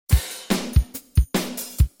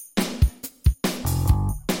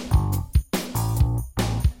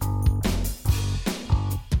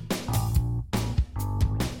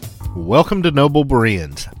Welcome to Noble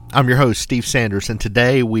Bereans. I'm your host, Steve Sanders, and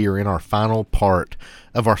today we are in our final part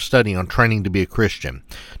of our study on training to be a Christian.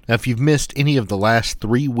 Now, if you've missed any of the last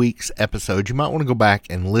 3 weeks' episodes, you might want to go back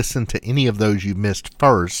and listen to any of those you missed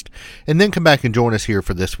first, and then come back and join us here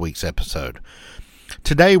for this week's episode.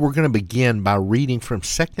 Today, we're going to begin by reading from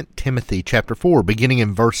 2 Timothy chapter 4, beginning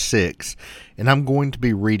in verse 6, and I'm going to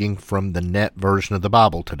be reading from the Net version of the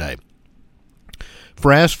Bible today.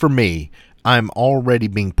 For as for me, I am already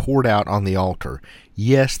being poured out on the altar.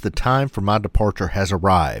 Yes, the time for my departure has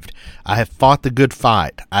arrived. I have fought the good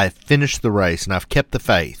fight. I have finished the race, and I have kept the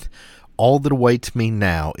faith. All that awaits me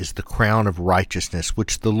now is the crown of righteousness,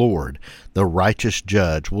 which the Lord, the righteous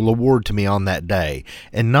judge, will award to me on that day,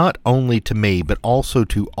 and not only to me, but also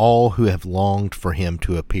to all who have longed for him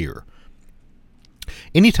to appear.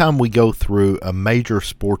 Anytime we go through a major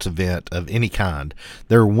sports event of any kind,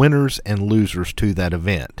 there are winners and losers to that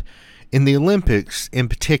event. In the Olympics, in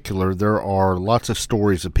particular, there are lots of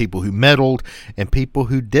stories of people who medaled and people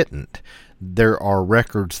who didn't. There are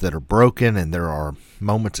records that are broken, and there are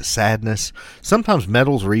moments of sadness. Sometimes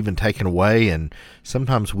medals are even taken away, and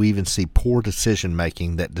sometimes we even see poor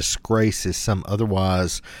decision-making that disgraces some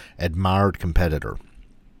otherwise admired competitor.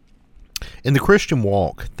 In the Christian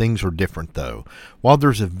walk, things are different, though. While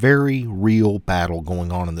there's a very real battle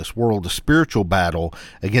going on in this world, a spiritual battle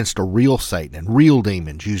against a real Satan and real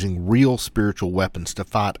demons using real spiritual weapons to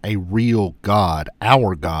fight a real God,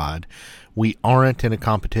 our God, we aren't in a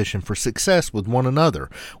competition for success with one another.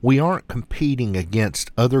 We aren't competing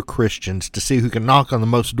against other Christians to see who can knock on the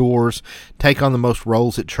most doors, take on the most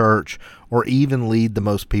roles at church, or even lead the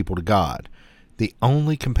most people to God. The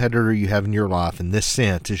only competitor you have in your life in this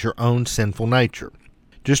sense is your own sinful nature.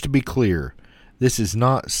 Just to be clear, this is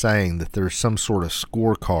not saying that there's some sort of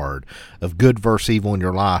scorecard of good versus evil in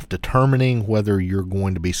your life determining whether you're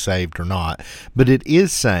going to be saved or not, but it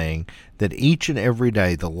is saying that each and every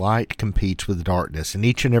day the light competes with darkness, and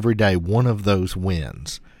each and every day one of those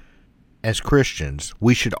wins. As Christians,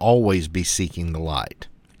 we should always be seeking the light.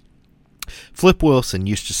 Flip Wilson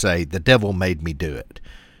used to say, "The devil made me do it."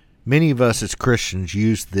 Many of us as Christians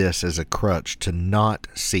use this as a crutch to not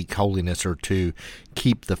seek holiness or to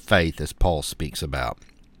keep the faith, as Paul speaks about.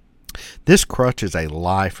 This crutch is a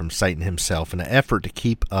lie from Satan himself, in an effort to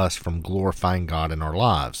keep us from glorifying God in our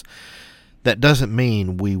lives. That doesn't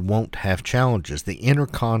mean we won't have challenges. The inner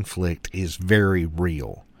conflict is very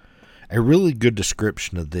real. A really good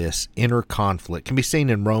description of this inner conflict can be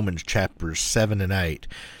seen in Romans chapters 7 and 8.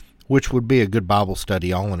 Which would be a good Bible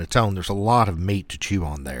study all on its own. There's a lot of meat to chew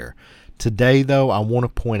on there. Today, though, I want to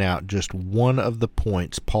point out just one of the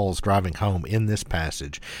points Paul's driving home in this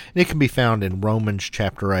passage. And it can be found in Romans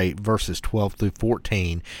chapter 8, verses 12 through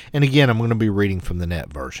 14. And again, I'm going to be reading from the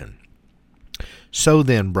Net version. So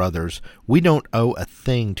then, brothers, we don't owe a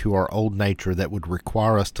thing to our old nature that would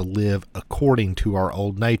require us to live according to our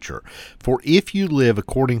old nature. For if you live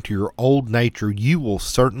according to your old nature, you will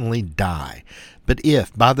certainly die. But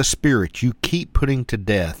if, by the Spirit, you keep putting to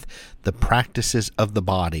death the practices of the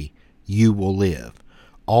body, you will live.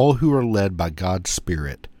 All who are led by God's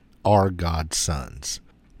Spirit are God's sons.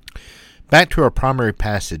 Back to our primary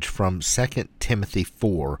passage from 2 Timothy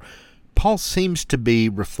 4, Paul seems to be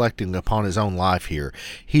reflecting upon his own life here.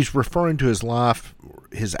 He's referring to his life,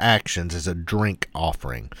 his actions, as a drink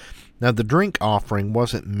offering. Now, the drink offering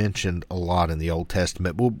wasn't mentioned a lot in the Old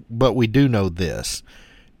Testament, but we do know this.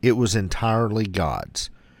 It was entirely God's,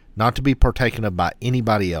 not to be partaken of by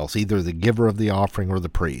anybody else, either the giver of the offering or the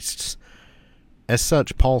priests. As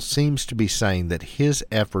such, Paul seems to be saying that his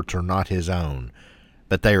efforts are not his own,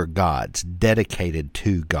 but they are God's, dedicated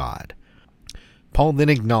to God. Paul then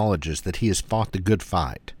acknowledges that he has fought the good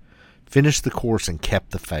fight, finished the course, and kept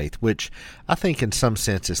the faith, which I think in some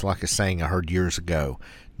sense is like a saying I heard years ago: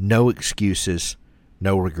 no excuses,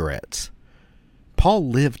 no regrets. Paul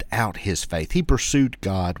lived out his faith. He pursued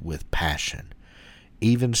God with passion.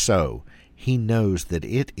 Even so, he knows that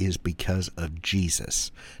it is because of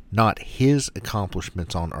Jesus, not his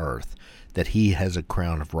accomplishments on earth, that he has a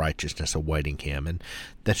crown of righteousness awaiting him. And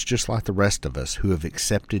that's just like the rest of us who have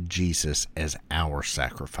accepted Jesus as our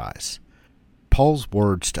sacrifice. Paul's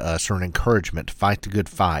words to us are an encouragement to fight the good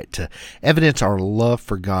fight, to evidence our love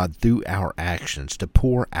for God through our actions, to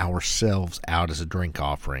pour ourselves out as a drink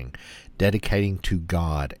offering, dedicating to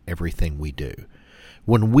God everything we do.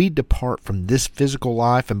 When we depart from this physical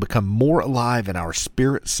life and become more alive in our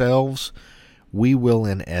spirit selves, we will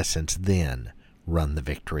in essence then run the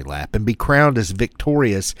victory lap and be crowned as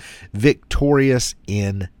victorious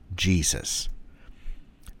in Jesus.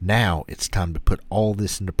 Now it's time to put all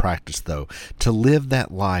this into practice, though, to live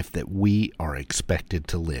that life that we are expected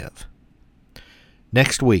to live.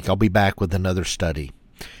 Next week, I'll be back with another study.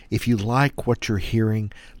 If you like what you're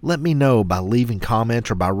hearing, let me know by leaving comments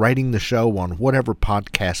or by rating the show on whatever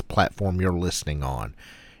podcast platform you're listening on.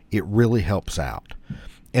 It really helps out.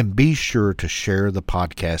 And be sure to share the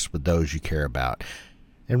podcast with those you care about.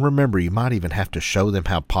 And remember, you might even have to show them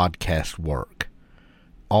how podcasts work.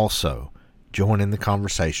 Also, join in the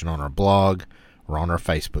conversation on our blog or on our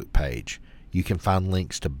Facebook page. You can find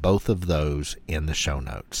links to both of those in the show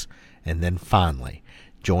notes. And then finally,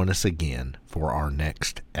 join us again for our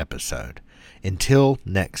next episode. Until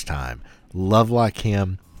next time, love like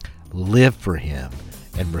Him, live for Him,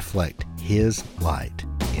 and reflect His light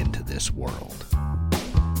into this world.